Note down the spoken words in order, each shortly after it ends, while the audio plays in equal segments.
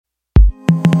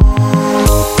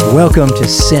Welcome to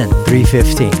Sin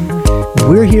 315.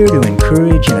 We're here to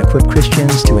encourage and equip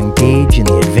Christians to engage in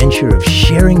the adventure of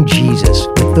sharing Jesus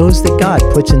with those that God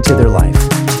puts into their life.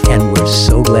 And we're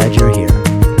so glad you're here.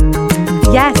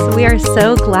 Yes, we are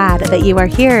so glad that you are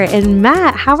here. And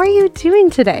Matt, how are you doing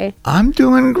today? I'm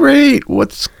doing great.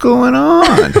 What's going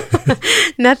on?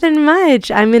 Nothing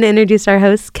much. I'm going to introduce our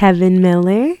host, Kevin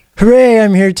Miller. Hooray,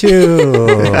 I'm here too.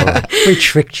 We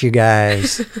tricked you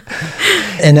guys.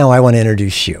 And now I want to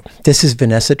introduce you. This is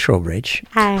Vanessa Trowbridge,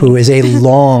 Hi. who is a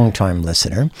long-time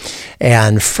listener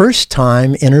and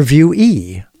first-time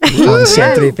interviewee on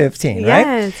Sin 315, right?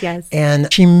 Yes, yes.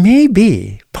 And she may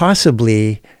be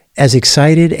possibly as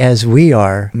excited as we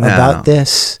are about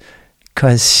this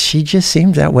because she just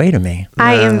seems that way to me.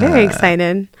 I am very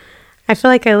excited. I feel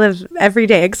like I live every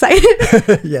day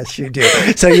excited. Yes, you do.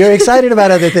 So you're excited about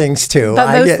other things too. But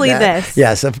I get mostly that. this.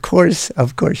 Yes, of course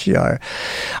you are.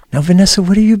 Now, Vanessa,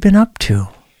 what have you been up to?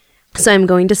 So I'm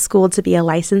going to school to be a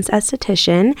licensed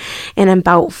esthetician, and I'm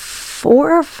about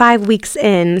 4 or 5 weeks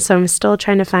in. So I'm still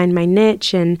trying to find my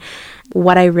niche and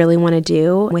what I really want to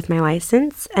do with my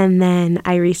license. And then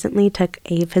I recently took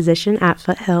a position at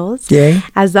Foothills Yay.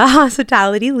 as the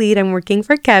hospitality lead. I'm working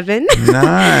for Kevin.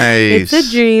 Nice. It's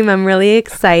a dream. I'm really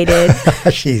excited.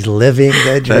 She's living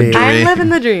the dream. I'm living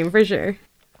the dream for sure.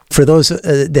 For those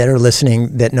that are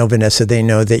listening that know Vanessa, they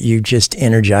know that you just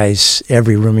energize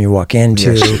every room you walk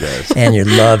into. Yes, she does. And you're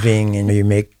loving and you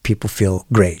make people feel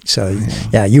great. So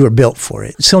yeah, you were built for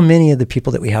it. So many of the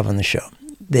people that we have on the show,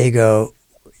 they go,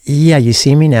 yeah, you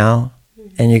see me now.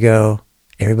 And you go,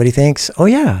 everybody thinks, oh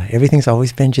yeah, everything's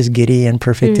always been just giddy and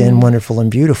perfect and wonderful and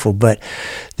beautiful. But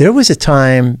there was a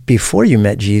time before you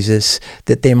met Jesus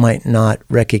that they might not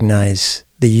recognize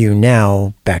the you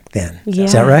now back then. Yeah.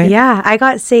 Is that right? Yeah. I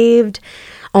got saved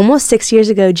almost 6 years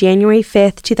ago. January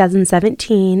 5th,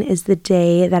 2017 is the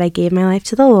day that I gave my life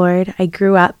to the Lord. I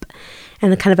grew up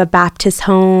in a kind of a Baptist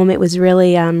home. It was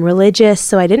really religious,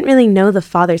 so I didn't really know the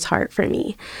Father's heart for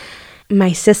me.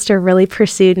 My sister really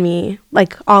pursued me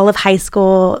like all of high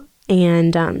school,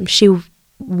 and she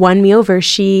won me over.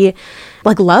 She,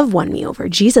 like, love won me over.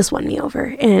 Jesus won me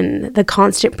over. And the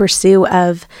constant pursuit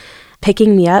of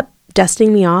picking me up,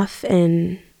 dusting me off,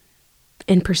 and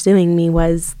pursuing me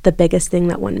was the biggest thing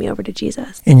that won me over to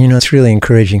Jesus. And it's really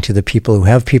encouraging to the people who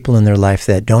have people in their life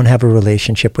that don't have a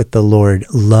relationship with the Lord.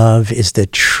 Love is the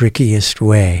trickiest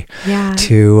way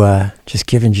to just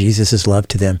giving Jesus' love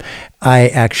to them. I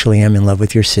actually am in love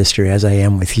with your sister as I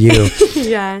am with you.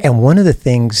 Yeah. And one of the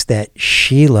things that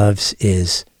she loves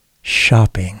is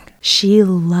shopping. She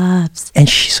loves. And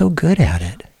she's so good at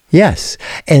it. Yes.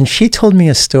 And she told me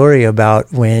a story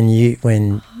about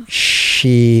when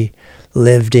she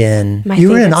lived in, My you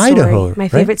were in favorite Idaho, story. My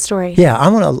right? favorite story. Yeah,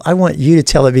 I want you to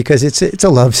tell it because it's a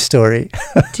love story.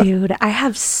 Dude, I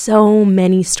have so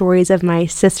many stories of my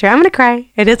sister. I'm going to cry.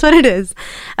 It is what it is.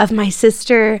 Of my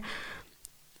sister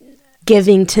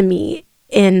giving to me.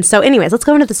 And so anyways, let's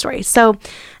go into the story. So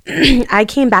I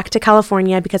came back to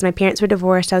California because my parents were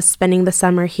divorced. I was spending the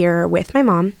summer here with my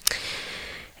mom.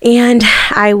 And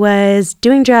I was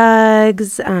doing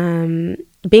drugs,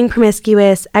 being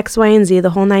promiscuous, X, Y, and Z, the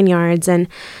whole 9 yards. And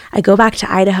I go back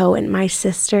to Idaho, and my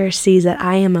sister sees that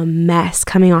I am a mess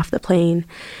coming off the plane.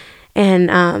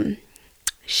 And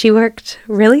she worked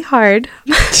really hard.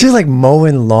 She's like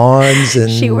mowing lawns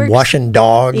and washing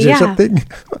dogs or something.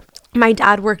 My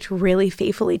dad worked really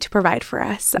faithfully to provide for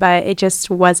us, but it just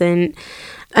wasn't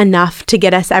enough to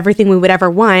get us everything we would ever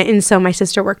want. And so my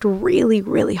sister worked really,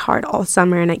 really hard all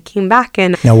summer, and I came back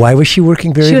and... Now, why was she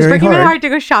working very, very hard? She was working really hard to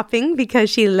go shopping because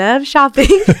she loved shopping.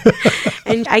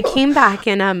 And I came back,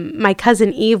 and my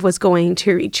cousin Eve was going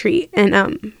to retreat,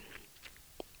 and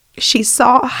she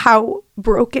saw how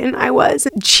broken I was.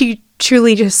 She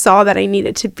truly just saw that I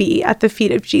needed to be at the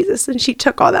feet of Jesus, and she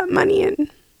took all that money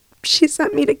and she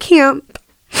sent me to camp.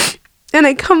 And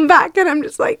I come back and I'm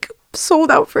just like sold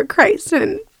out for Christ.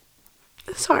 And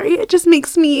sorry, it just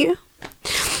makes me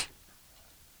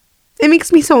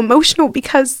so emotional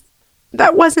because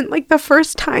that wasn't like the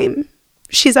first time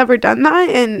she's ever done that.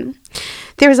 And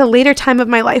there was a later time of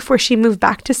my life where she moved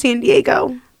back to San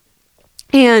Diego.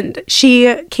 And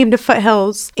she came to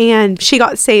Foothills and she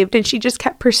got saved, and she just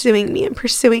kept pursuing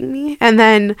me. And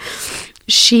then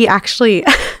she actually...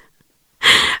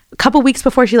 A couple weeks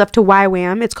before she left to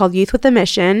YWAM, it's called Youth with a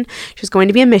Mission. She was going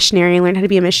to be a missionary, learn how to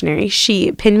be a missionary.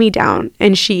 She pinned me down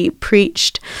and she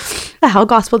preached the hell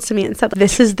gospel to me and said,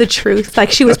 this is the truth.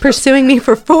 Like, she was pursuing me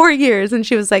for 4 years, and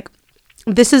she was like,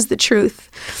 this is the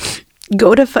truth.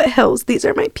 Go to Foothills. These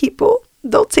are my people.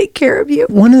 they'll take care of you.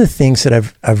 One of the things that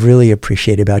I've really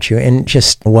appreciated about you, and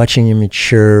just watching you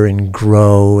mature and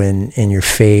grow in your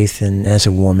faith and as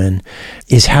a woman,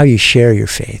 is how you share your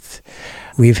faith.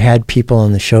 We've had people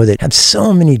on the show that have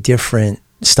so many different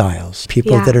styles,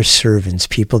 people that are servants,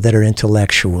 people that are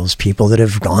intellectuals, people that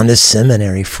have gone to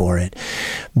seminary for it.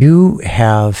 You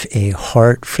have a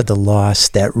heart for the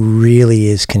lost that really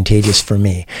is contagious for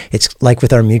me. It's like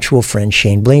with our mutual friend,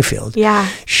 Shane Blayfield. Yeah.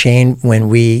 Shane, when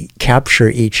we capture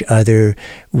each other,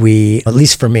 at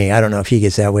least for me, I don't know if he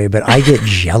gets that way, but I get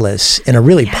jealous in a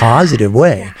really positive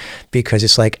way because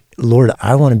it's like, Lord,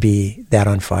 I want to be that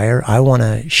on fire. I want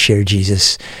to share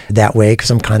Jesus that way because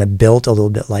I'm kind of built a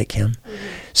little bit like him.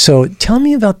 So tell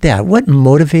me about that. What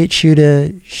motivates you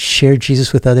to share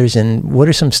Jesus with others, and what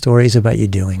are some stories about you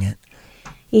doing it?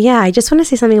 Yeah, I just want to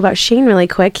say something about Shane really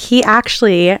quick. He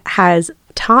actually has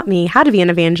taught me how to be an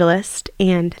evangelist,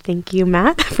 and thank you,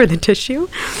 Matt, for the tissue.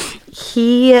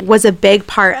 He was a big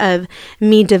part of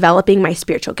me developing my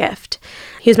spiritual gift.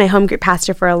 He was my home group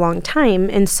pastor for a long time.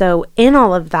 And so in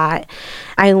all of that,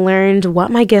 I learned what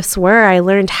my gifts were. I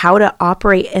learned how to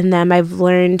operate in them. I've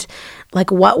learned like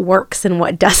what works and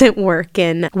what doesn't work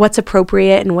and what's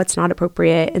appropriate and what's not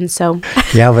appropriate. And so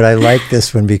yeah, but I like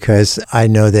this one because I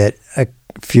know that a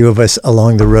few of us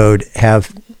along the road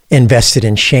have invested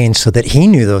in Shane so that he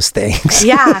knew those things.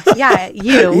 Yeah,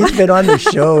 you. He's been on the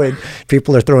show and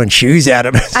people are throwing shoes at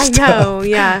him. I know,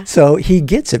 yeah. So he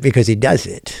gets it because he does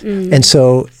it. And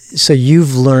so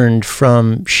you've learned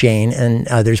from Shane and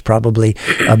others probably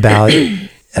about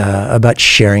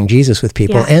sharing Jesus with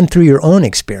people and through your own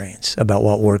experience about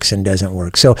what works and doesn't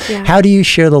work. So how do you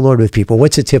share the Lord with people?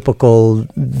 What's a typical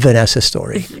Vanessa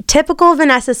story? Typical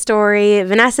Vanessa story.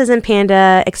 Vanessa's in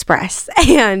Panda Express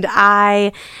and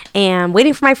I am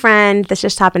waiting for my friend. This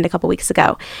just happened a couple weeks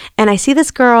ago. And I see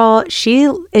this girl.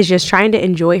 She is just trying to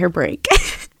enjoy her break.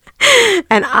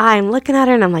 And I'm looking at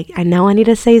her and I'm like, I know I need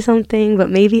to say something,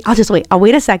 but maybe I'll just wait. I'll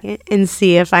wait a second and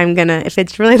see if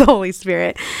it's really the Holy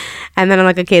Spirit. And then I'm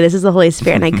like, okay, this is the Holy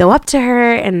Spirit. And I go up to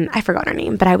her and I forgot her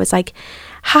name, but I was like,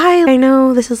 hi, I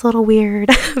know this is a little weird,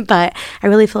 but I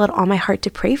really feel it on my heart to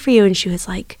pray for you. And she was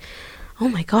like, oh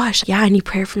my gosh, yeah, I need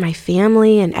prayer for my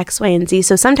family and X, Y, and Z.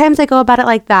 So sometimes I go about it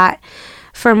like that.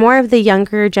 For more of the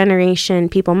younger generation,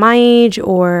 people my age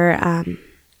or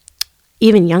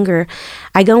even younger,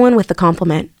 I go in with the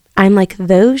compliment. I'm like,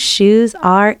 those shoes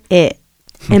are it.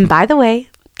 And by the way,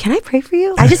 can I pray for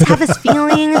you? I just have this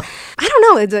feeling, I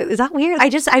don't know, is that weird?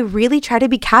 I really try to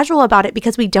be casual about it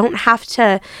because we don't have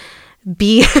to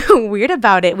be weird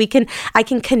about it. I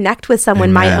can connect with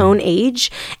someone my own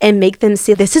age and make them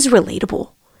see this is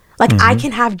relatable. Like I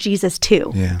can have Jesus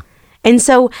too. Yeah. And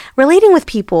so relating with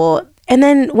people. And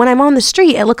then when I'm on the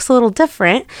street, it looks a little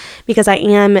different because I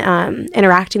am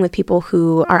interacting with people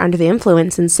who are under the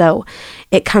influence. And so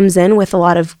it comes in with a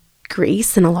lot of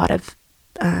grace and a lot of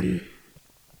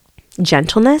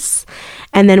gentleness.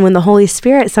 And then when the Holy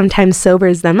Spirit sometimes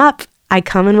sobers them up, I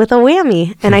come in with a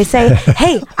whammy and I say,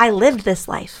 hey, I lived this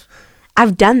life.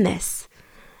 I've done this.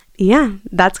 Yeah,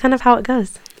 that's kind of how it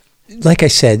goes. Like I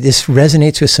said, this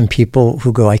resonates with some people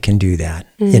who go, I can do that,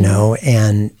 you know,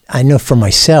 and I know for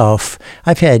myself,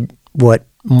 I've had what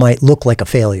might look like a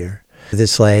failure.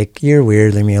 It's like, you're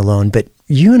weird, leave me alone. But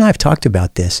you and I have talked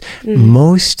about this.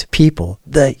 Most people,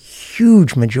 the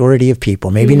huge majority of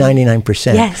people, maybe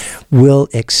 99%, will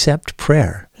accept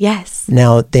prayer. Yes.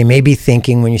 Now, they may be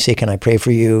thinking when you say, can I pray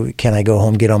for you? Can I go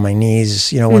home, get on my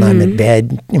knees, you know, when I'm in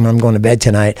bed, when I'm going to bed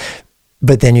tonight?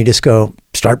 But then you just go,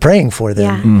 start praying for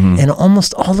them. And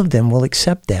almost all of them will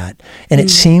accept that. And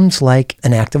it seems like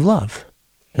an act of love.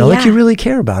 You know, like you really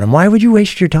care about them. Why would you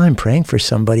waste your time praying for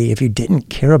somebody if you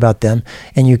didn't care about them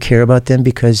and you care about them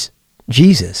because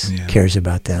Jesus cares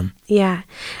about them? Yeah.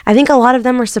 I think a lot of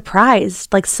them are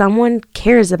surprised. Like someone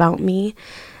cares about me.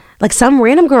 Like some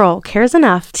random girl cares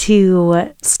enough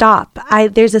to stop.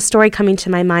 There's a story coming to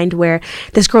my mind where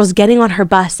this girl's getting on her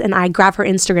bus and I grab her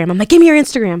Instagram. I'm like, give me your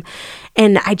Instagram.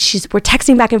 And we're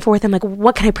texting back and forth. I'm like,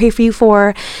 what can I pray for you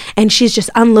for? And she's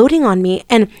just unloading on me.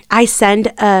 And I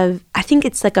send I think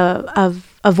it's like a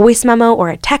voice memo or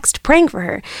a text praying for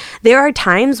her. There are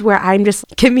times where I'm just,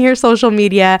 give me your social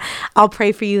media. I'll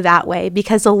pray for you that way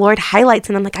because the Lord highlights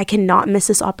and I'm like, I cannot miss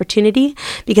this opportunity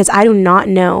because I do not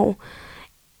know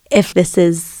if this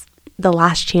is the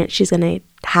last chance she's going to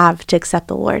have to accept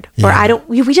the Lord. Or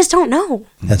we just don't know.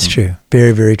 That's true.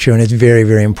 Very, very true. And it's very,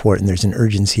 very important. There's an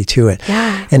urgency to it.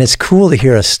 Yeah. And it's cool to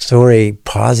hear a story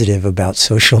positive about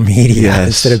social media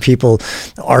instead of people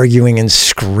arguing and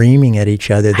screaming at each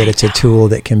other that it's a tool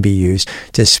that can be used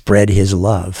to spread his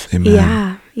love.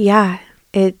 Amen. Yeah.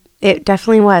 It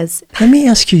definitely was. Let me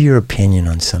ask you your opinion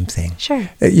on something. Sure.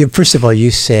 First of all, you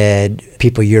said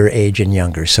people your age and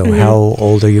younger. So how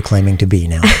old are you claiming to be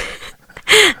now?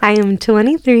 I am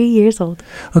 23 years old.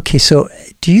 Okay, so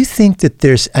do you think that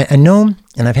there's, I know,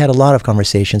 and I've had a lot of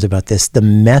conversations about this, the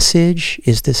message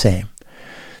is the same.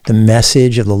 The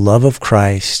message of the love of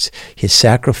Christ, his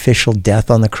sacrificial death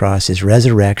on the cross, his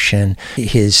resurrection,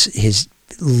 his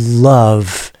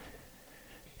love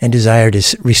and desire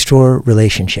to restore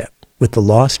relationship with the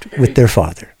lost, with their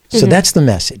Father. So that's the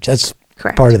message. That's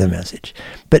Correct. part of the message.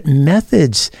 But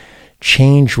methods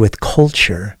change with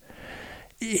culture.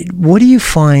 What do you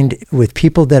find with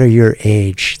people that are your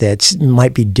age that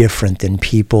might be different than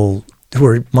people who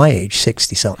are my age,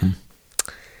 60-something?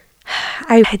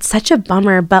 It's such a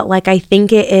bummer, but like I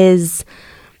think it is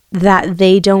that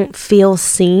they don't feel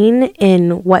seen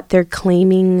in what they're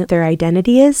claiming their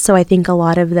identity is. So I think a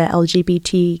lot of the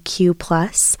LGBTQ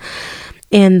plus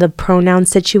and the pronoun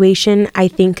situation, I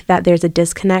think that there's a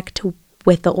disconnect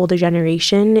with the older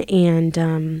generation,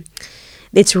 and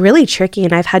it's really tricky.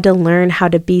 And I've had to learn how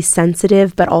to be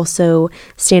sensitive, but also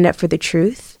stand up for the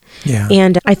truth. Yeah.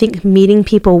 And I think meeting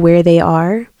people where they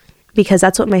are, because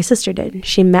that's what my sister did.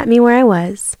 She met me where I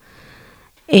was,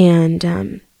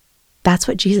 and that's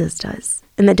what Jesus does.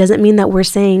 And that doesn't mean that we're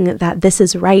saying that this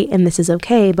is right and this is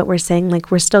okay, but we're saying like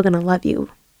we're still going to love you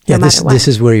no matter what. This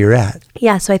is where you're at.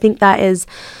 Yeah, so I think that is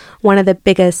one of the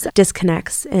biggest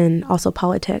disconnects, and also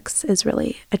politics is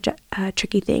really a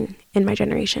tricky thing in my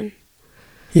generation.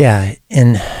 Yeah,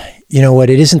 and you know what?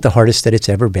 It isn't the hardest that it's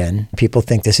ever been. People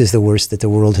think this is the worst that the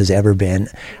world has ever been.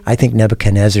 I think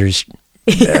Nebuchadnezzar's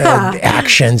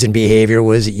actions and behavior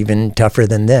was even tougher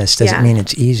than this. Doesn't mean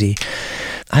it's easy.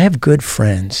 I have good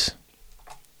friends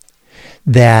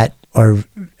that are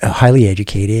highly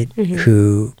educated,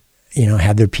 who, you know,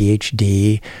 have their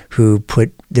PhD, who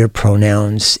put their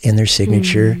pronouns in their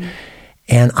signature.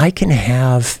 And I can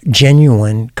have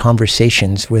genuine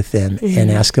conversations with them and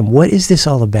ask them, what is this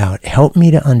all about? Help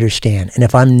me to understand. And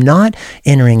if I'm not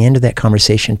entering into that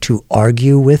conversation to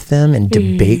argue with them and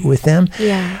debate with them,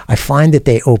 I find that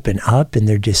they open up and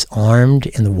they're disarmed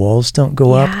and the walls don't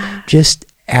go up. Just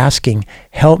asking,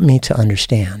 help me to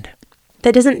understand.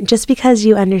 That doesn't, just because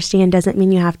you understand doesn't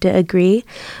mean you have to agree.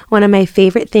 One of my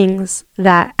favorite things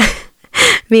that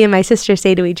me and my sister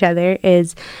say to each other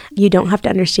is, you don't have to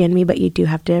understand me, but you do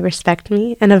have to respect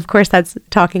me. And of course, that's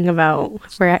talking about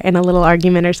if we're in a little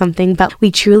argument or something, but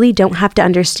we truly don't have to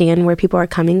understand where people are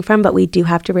coming from, but we do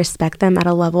have to respect them at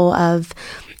a level of,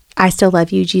 I still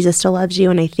love you, Jesus still loves you.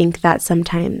 And I think that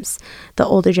sometimes the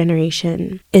older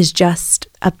generation is just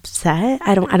upset.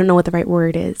 I don't know what the right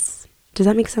word is. Does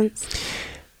that make sense?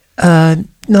 No,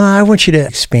 I want you to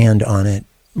expand on it.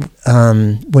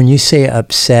 When you say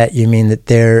upset, you mean that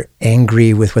they're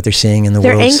angry with what they're seeing in the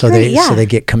world, angry, so they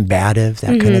get combative,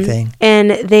 that kind of thing.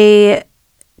 And they,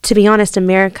 to be honest,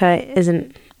 America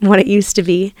isn't what it used to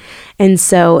be, and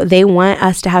so they want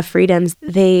us to have freedoms.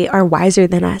 They are wiser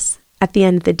than us. At the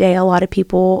end of the day, a lot of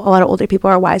older people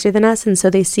are wiser than us, and so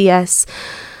they see us,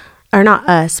 or not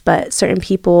us, but certain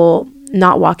people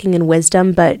not walking in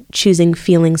wisdom, but choosing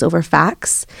feelings over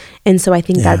facts. And so I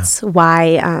think that's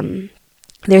why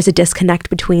there's a disconnect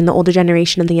between the older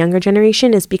generation and the younger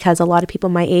generation, is because a lot of people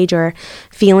my age are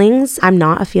feelings.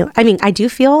 I do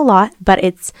feel a lot, but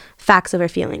it's facts over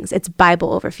feelings. It's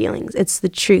Bible over feelings. It's the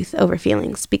truth over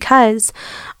feelings, because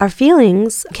our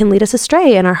feelings can lead us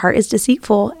astray and our heart is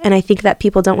deceitful. And I think that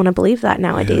people don't want to believe that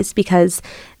nowadays because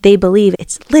they believe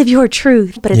it's live your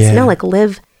truth, but it's no, like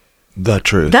live the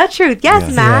truth. The truth.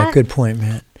 Yes, Matt. Yeah, good point,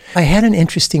 Matt. I had an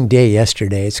interesting day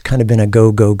yesterday. It's kind of been a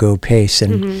go pace.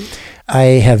 And I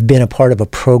have been a part of a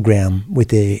program with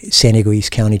the San Diego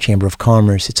East County Chamber of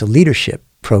Commerce. It's a leadership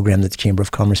program that the Chamber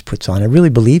of Commerce puts on. I really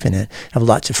believe in it. I have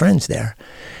lots of friends there.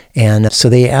 And so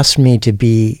they asked me to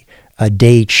be a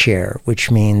day chair,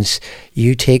 which means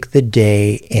you take the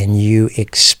day and you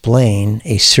explain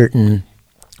a certain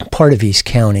part of East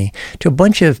County to a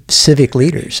bunch of civic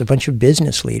leaders, a bunch of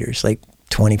business leaders, like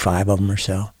 25 of them or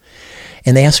so.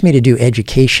 And they asked me to do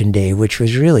Education Day, which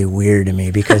was really weird to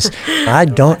me because I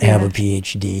don't have a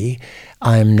PhD.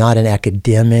 I'm not an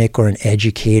academic or an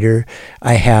educator.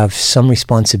 I have some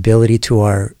responsibility to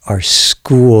our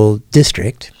school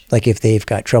district. Like if they've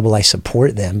got trouble, I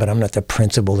support them, but I'm not the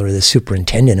principal or the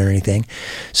superintendent or anything.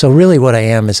 So really what I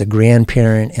am is a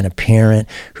grandparent and a parent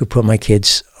who put my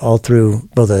kids all through,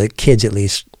 well, the kids at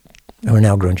least, who are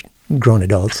now grown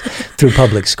adults, through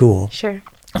public school. Sure.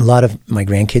 A lot of my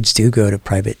grandkids do go to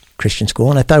private Christian school,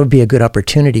 and I thought it would be a good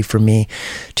opportunity for me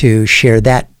to share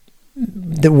that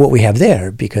what we have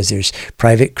there, because there's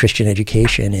private Christian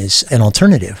education is an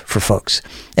alternative for folks,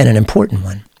 and an important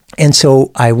one. And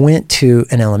so I went to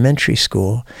an elementary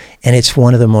school, and it's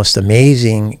one of the most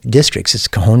amazing districts. It's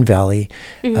Cajon Valley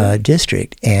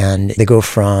district, and they go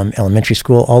from elementary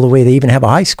school all the way. They even have a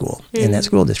high school in that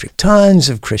school district. Tons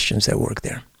of Christians that work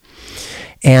there.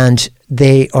 And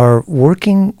they are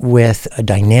working with a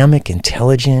dynamic,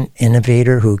 intelligent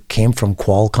innovator who came from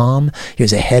Qualcomm. He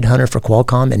was a headhunter for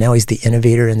Qualcomm, and now he's the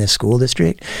innovator in this school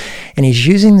district. And he's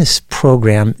using this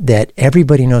program that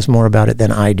everybody knows more about it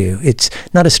than I do. It's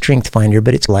not a strength finder,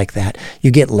 but it's like that. You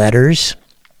get letters,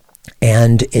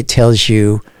 and it tells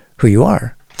you who you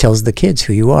are. It tells the kids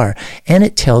who you are. And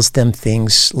it tells them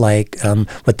things like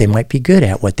what they might be good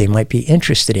at, what they might be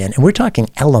interested in. And we're talking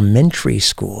elementary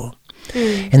school.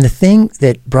 And the thing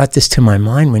that brought this to my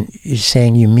mind when you're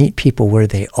saying you meet people where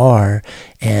they are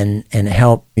and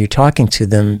help, you're talking to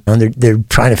them, and they're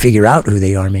trying to figure out who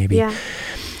they are maybe. Yeah.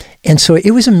 And so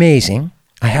it was amazing.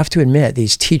 I have to admit,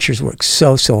 these teachers worked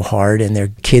so hard, and their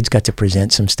kids got to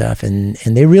present some stuff, and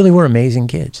they really were amazing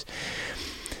kids.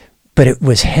 But it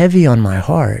was heavy on my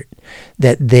heart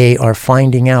that they are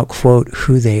finding out, quote,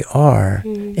 who they are,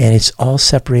 and it's all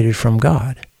separated from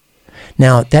God.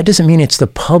 Now, that doesn't mean it's the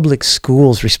public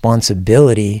school's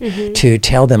responsibility to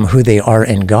tell them who they are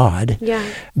in God. Yeah.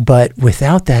 But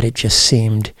without that, it just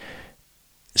seemed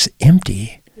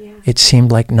empty. Yeah. It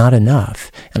seemed like not enough.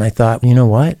 And I thought, you know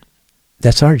what?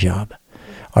 That's our job.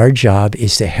 Our job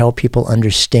is to help people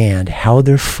understand how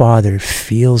their Father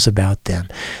feels about them,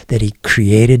 that He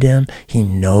created them, He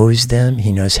knows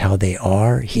how they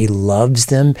are, He loves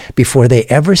them before they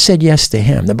ever said yes to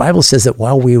Him. The Bible says that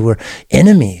while we were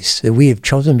enemies, that we have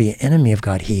chosen to be an enemy of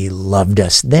God, He loved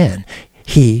us then.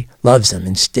 He loves them.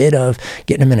 Instead of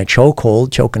getting them in a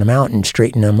chokehold, choking them out and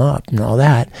straightening them up and all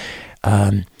that,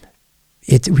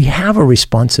 we have a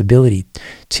responsibility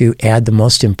to add the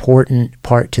most important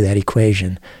part to that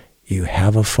equation. You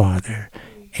have a Father,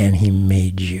 and He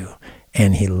made you,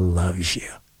 and He loves you.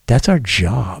 That's our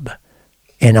job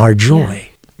and our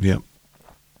joy. Yep.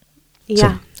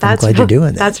 Yeah, So I'm glad you're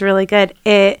doing that. That's really good.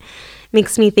 It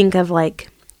makes me think of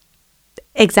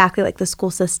exactly like the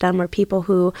school system, or people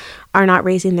who are not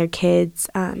raising their kids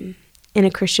in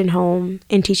a Christian home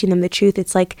and teaching them the truth.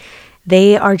 It's like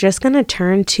they are just going to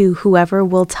turn to whoever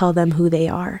will tell them who they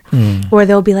are. Or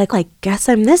they'll be like, guess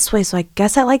I'm this way, so I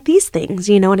guess I like these things.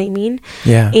 You know what I mean?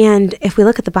 Yeah. And if we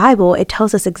look at the Bible, it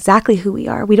tells us exactly who we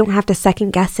are. We don't have to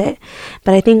second guess it.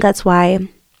 But I think that's why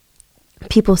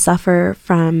people suffer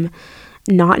from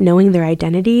not knowing their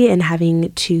identity and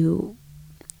having to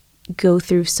go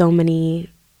through so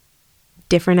many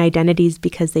different identities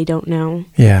because they don't know.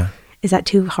 Yeah. Is that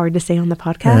too hard to say on the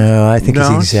podcast? No, I think No,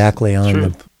 it's it's exactly on true.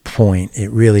 the point.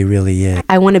 It really, really is.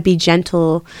 I want to be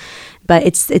gentle, but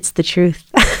it's the truth.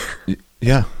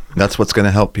 Yeah. That's what's going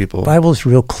to help people. The Bible's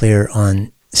real clear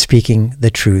on speaking the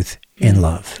truth in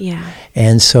love. Yeah.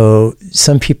 And so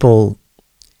some people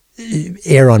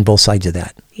err on both sides of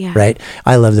that. Yeah. Right?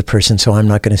 I love the person, so I'm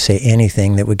not going to say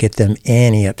anything that would get them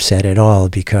any upset at all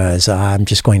because I'm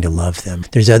just going to love them.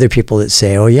 There's other people that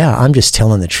say, oh yeah, I'm just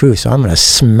telling the truth, so I'm going to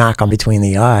smack them between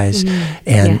the eyes.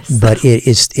 But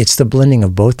it's the blending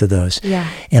of both of those. Yeah.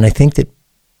 And I think that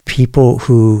people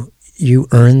who you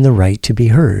earn the right to be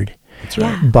heard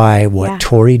by what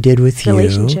Tori did with you.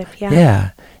 Relationship,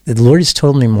 Yeah. The Lord has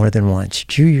told me more than once,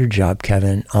 do your job,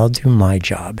 Kevin. I'll do my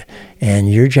job.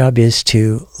 And your job is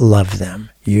to love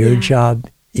them. Your job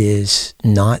is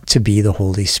not to be the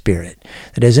Holy Spirit.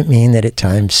 That doesn't mean that at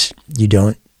times you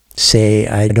don't say,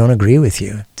 I don't agree with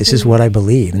you. This is what I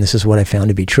believe, and this is what I found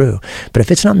to be true. But if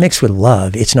it's not mixed with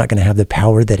love, it's not going to have the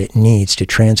power that it needs to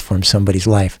transform somebody's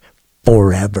life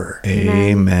forever.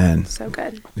 Amen. So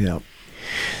good. Yep.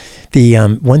 The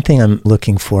one thing I'm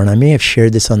looking for, and I may have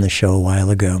shared this on the show a while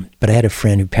ago, but I had a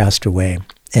friend who passed away,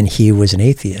 and he was an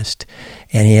atheist,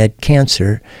 and he had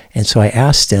cancer. And so I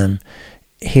asked him,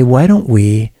 hey, why don't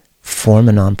we form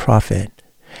a nonprofit?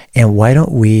 And why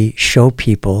don't we show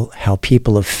people how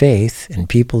people of faith and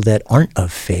people that aren't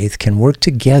of faith can work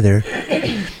together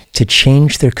to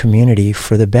change their community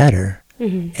for the better?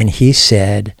 And he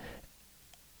said,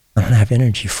 I don't have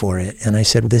energy for it. And I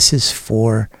said, this is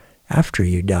for after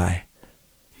you die,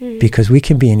 because we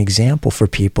can be an example for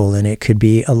people, and it could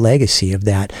be a legacy of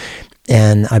that.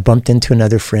 And I bumped into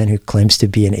another friend who claims to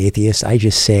be an atheist. I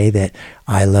just say that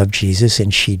I love Jesus,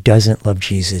 and she doesn't love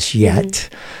Jesus yet.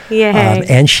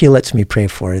 And she lets me pray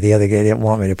for her. The other guy didn't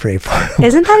want me to pray for her.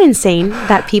 Isn't that insane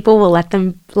that people will let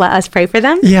us pray for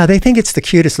them? Yeah, they think it's the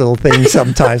cutest little thing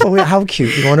sometimes. Oh, how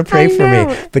cute. You want to pray for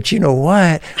me. But you know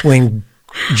what? When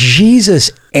Jesus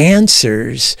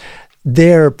answers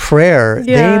their prayer,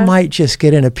 Yeah. they might just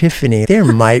get an epiphany. There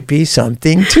might be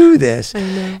something to this. I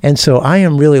know. And so I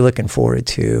am really looking forward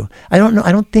to, I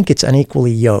don't think it's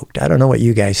unequally yoked. I don't know what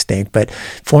you guys think, but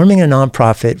forming a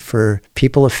nonprofit for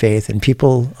people of faith and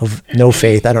people of no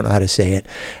faith, I don't know how to say it,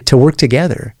 to work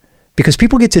together. Because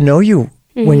people get to know you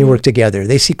when you work together.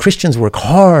 They see Christians work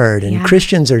hard, and Yeah.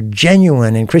 Christians are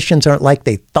genuine, and Christians aren't like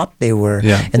they thought they were.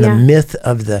 Yeah. And Yeah. the myth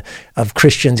of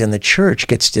Christians in the church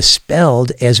gets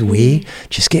dispelled as we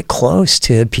just get close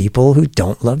to people who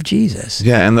don't love Jesus.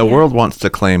 Yeah, and the world wants to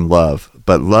claim love,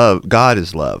 but God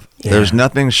is love. Yeah. There's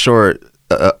nothing short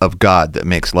of God that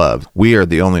makes love. We are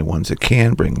the only ones that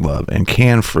can bring love and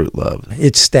can fruit love.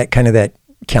 It's that kind of that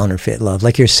counterfeit love.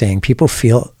 Like you're saying, people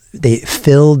feel they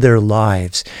filled their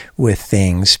lives with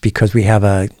things because we have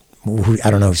I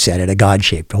don't know who said it, a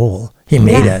God-shaped hole. He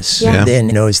made us, Yeah. and then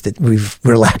knows that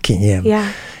we're lacking him.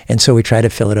 Yeah. And so we try to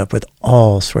fill it up with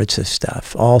all sorts of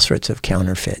stuff, all sorts of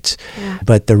counterfeits. Yeah.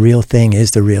 But the real thing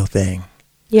is the real thing.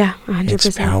 Yeah, 100%.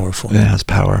 It's powerful. It has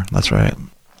power. That's right.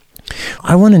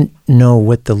 I want to know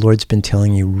what the Lord's been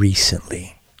telling you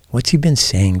recently. What's he been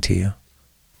saying to you?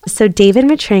 So David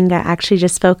Matringa actually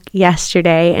just spoke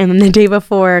yesterday, and then the day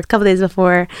before, a couple days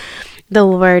before, the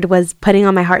Lord was putting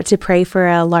on my heart to pray for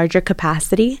a larger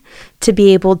capacity, to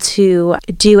be able to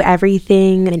do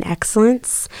everything in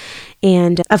excellence.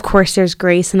 And of course, there's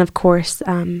grace, and of course,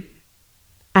 I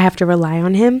have to rely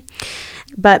on him.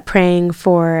 But praying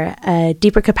for a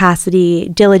deeper capacity,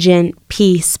 diligent,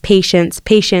 peace, patience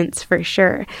for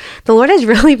sure. The Lord has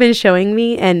really been showing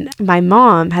me, and my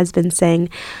mom has been saying,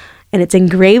 and it's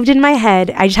engraved in my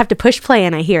head. I just have to push play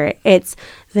and I hear it. It's,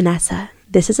 Vanessa,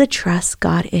 this is a trust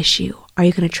God issue. Are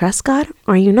you going to trust God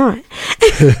or are you not?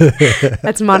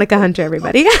 That's Monica Hunter,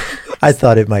 everybody. I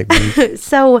thought it might be.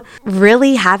 So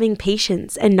really having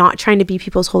patience and not trying to be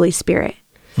people's Holy Spirit.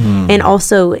 And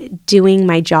also doing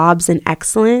my jobs in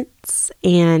excellence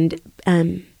and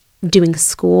doing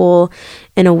school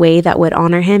in a way that would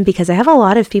honor him, because I have a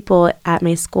lot of people at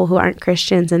my school who aren't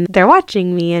Christians and they're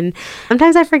watching me, and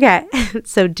sometimes I forget.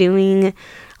 So doing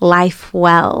life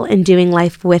well and doing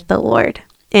life with the Lord.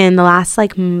 In the last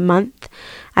month,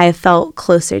 I have felt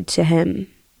closer to him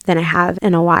than I have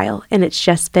in a while. And it's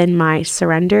just been my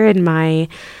surrender and my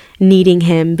needing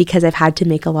him, because I've had to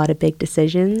make a lot of big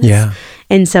decisions. Yeah.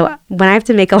 And so when I have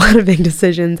to make a lot of big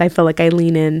decisions, I feel like I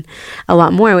lean in a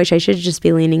lot more, which I should just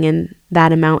be leaning in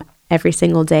that amount every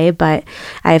single day. But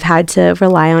I've had to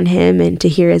rely on him and to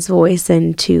hear his voice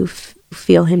and to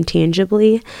feel him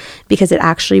tangibly, because it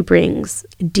actually brings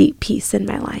deep peace in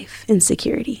my life and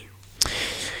security.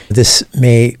 This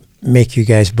may make you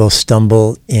guys both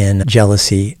stumble in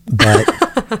jealousy, but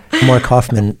Mark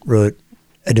Hoffman wrote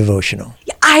a devotional.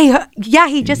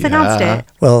 He just announced it.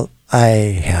 Well, I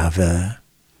have a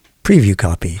preview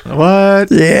copy. What?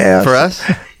 Yeah. For us?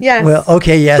 Yes. Well,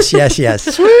 okay, yes.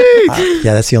 Sweet.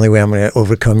 Yeah, that's the only way I'm going to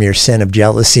overcome your sin of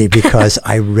jealousy, because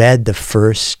I read the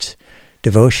first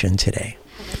devotion today.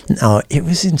 Now, it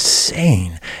was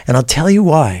insane, and I'll tell you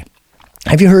why.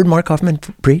 Have you heard Mark Hoffman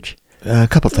preach? A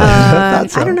couple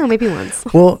times. I don't know, maybe once.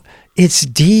 Well, it's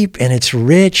deep and it's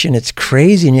rich and it's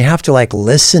crazy, and you have to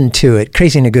listen to it.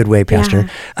 Crazy in a good way, Pastor. Yeah.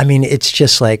 I mean, it's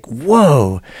just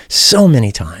whoa, so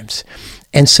many times.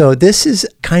 And so this is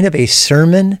kind of a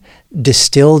sermon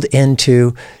distilled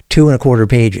into 2.25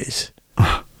 pages.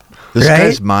 This Right?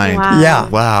 guy's mind. Wow. Yeah.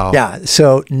 Wow. Yeah.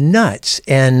 So nuts.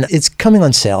 And it's coming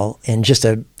on sale in just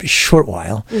a short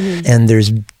while. And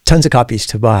there's tons of copies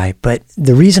to buy. But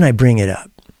the reason I bring it up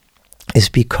is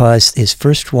because his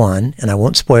first one, and I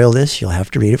won't spoil this, you'll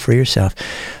have to read it for yourself.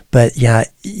 But yeah,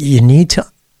 you need to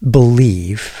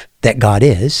believe that God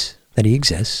is, that he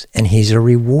exists, and he's a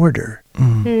rewarder.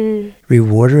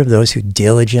 Rewarder of those who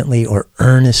diligently or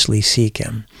earnestly seek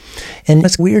him. And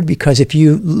it's weird, because if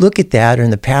you look at that, or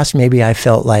in the past, maybe I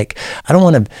felt like I don't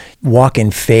want to walk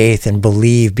in faith and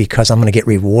believe because I'm going to get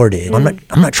rewarded. I'm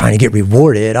not trying to get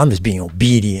rewarded. I'm just being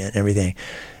obedient and everything.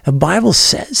 The Bible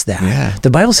says that. Yeah. The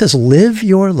Bible says live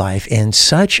your life in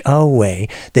such a way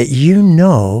that you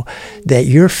know that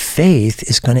your faith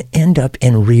is going to end up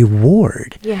in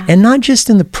reward. Yeah. And not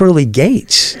just in the pearly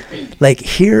gates,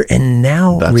 here and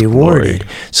now. That's rewarded.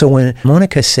 glory. So when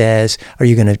Monica says, are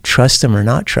you going to trust him or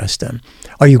not trust him?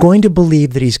 Are you going to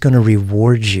believe that he's going to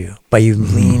reward you by you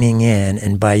leaning in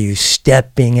and by you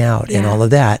stepping out and all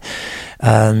of that?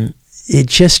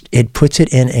 It puts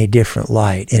it in a different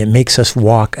light, and it makes us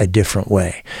walk a different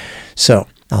way. So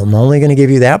I'm only going to give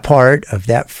you that part of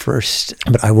that first,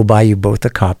 but I will buy you both a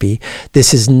copy.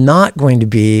 This is not going to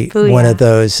be one of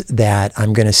those that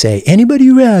I'm going to say, anybody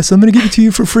who asks, I'm going to give it to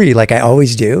you for free, like I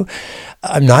always do.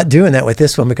 I'm not doing that with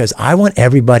this one because I want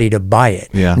everybody to buy it.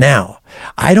 Yeah. Now,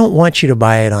 I don't want you to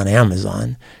buy it on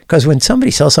Amazon because when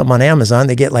somebody sells something on Amazon,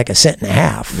 they get like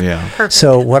 $1.50. Yeah. Perfect.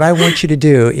 So what I want you to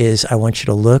do is I want you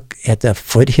to look at the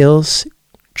Foothills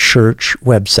Church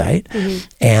website,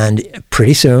 and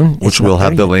pretty soon, Which we'll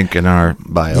have the link in our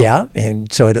bio. Yeah, and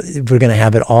so we're going to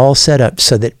have it all set up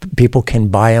so that people can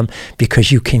buy them because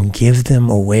you can give them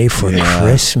away for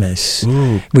Christmas.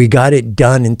 Ooh. We got it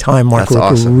done in time. Mark That's worked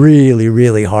awesome. really,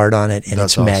 really hard on it, and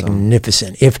That's it's awesome.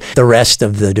 magnificent. If the rest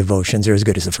of the devotions are as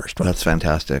good as the first one, That's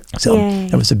fantastic. so Yay.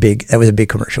 that was a big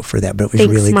commercial for that, but it was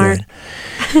Thanks, really Mark.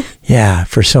 good. Yeah,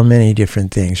 for so many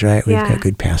different things, right? We've Yeah. got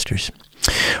good pastors.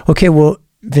 Okay, well,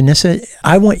 Vanessa,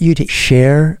 I want you to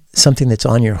share something that's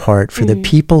on your heart for the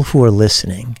people who are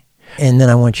listening, and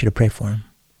then I want you to pray for them.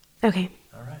 Okay.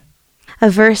 All right. A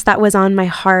verse that was on my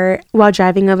heart while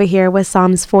driving over here was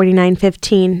Psalms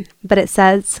 49:15, but it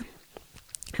says,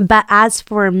 "But as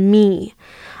for me,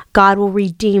 God will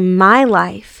redeem my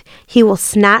life. He will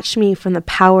snatch me from the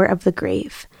power of the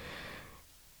grave."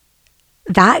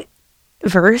 That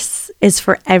verse is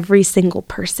for every single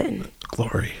person.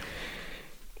 Glory.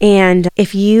 And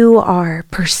if you are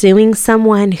pursuing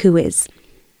someone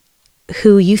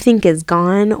who you think is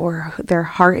gone or their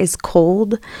heart is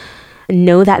cold,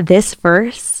 know that this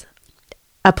verse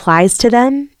applies to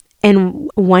them. And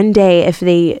one day, if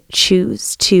they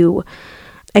choose to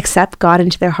accept God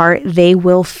into their heart, they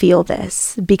will feel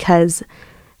this because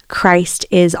Christ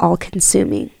is all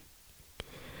consuming.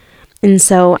 And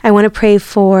so I want to pray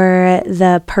for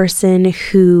the person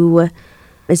who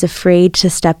is afraid to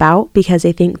step out because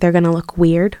they think they're going to look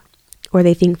weird or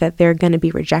they think that they're going to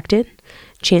be rejected.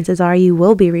 Chances are you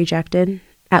will be rejected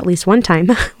at least one time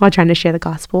while trying to share the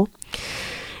gospel.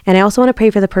 And I also want to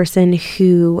pray for the person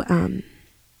who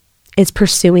is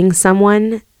pursuing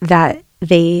someone that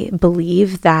they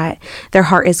believe that their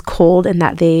heart is cold and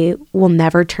that they will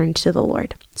never turn to the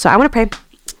Lord. So I want to pray.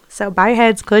 So bow your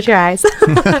heads, close your eyes.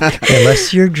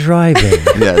 Unless you're driving.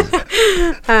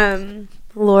 Yes.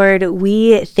 Lord,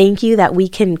 we thank you that we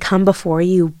can come before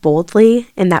you boldly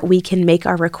and that we can make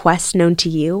our requests known to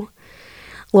you.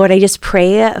 Lord, I just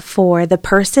pray for the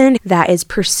person that is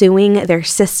pursuing their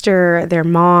sister, their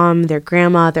mom, their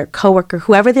grandma, their coworker,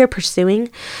 whoever they're pursuing.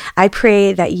 I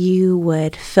pray that you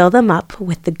would fill them up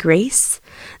with the grace,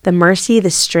 the mercy,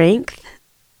 the strength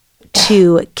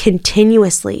to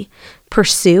continuously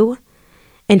pursue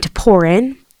and to pour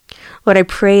in. Lord, I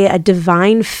pray a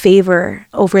divine favor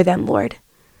over them, Lord,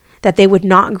 that they would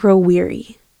not grow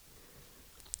weary.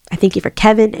 I thank you for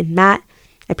Kevin and Matt.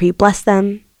 I pray you bless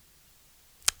them.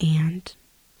 And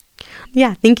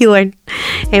yeah, thank you, Lord.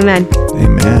 Amen.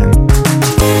 Amen.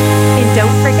 And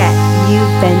don't forget,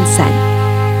 you've been sent.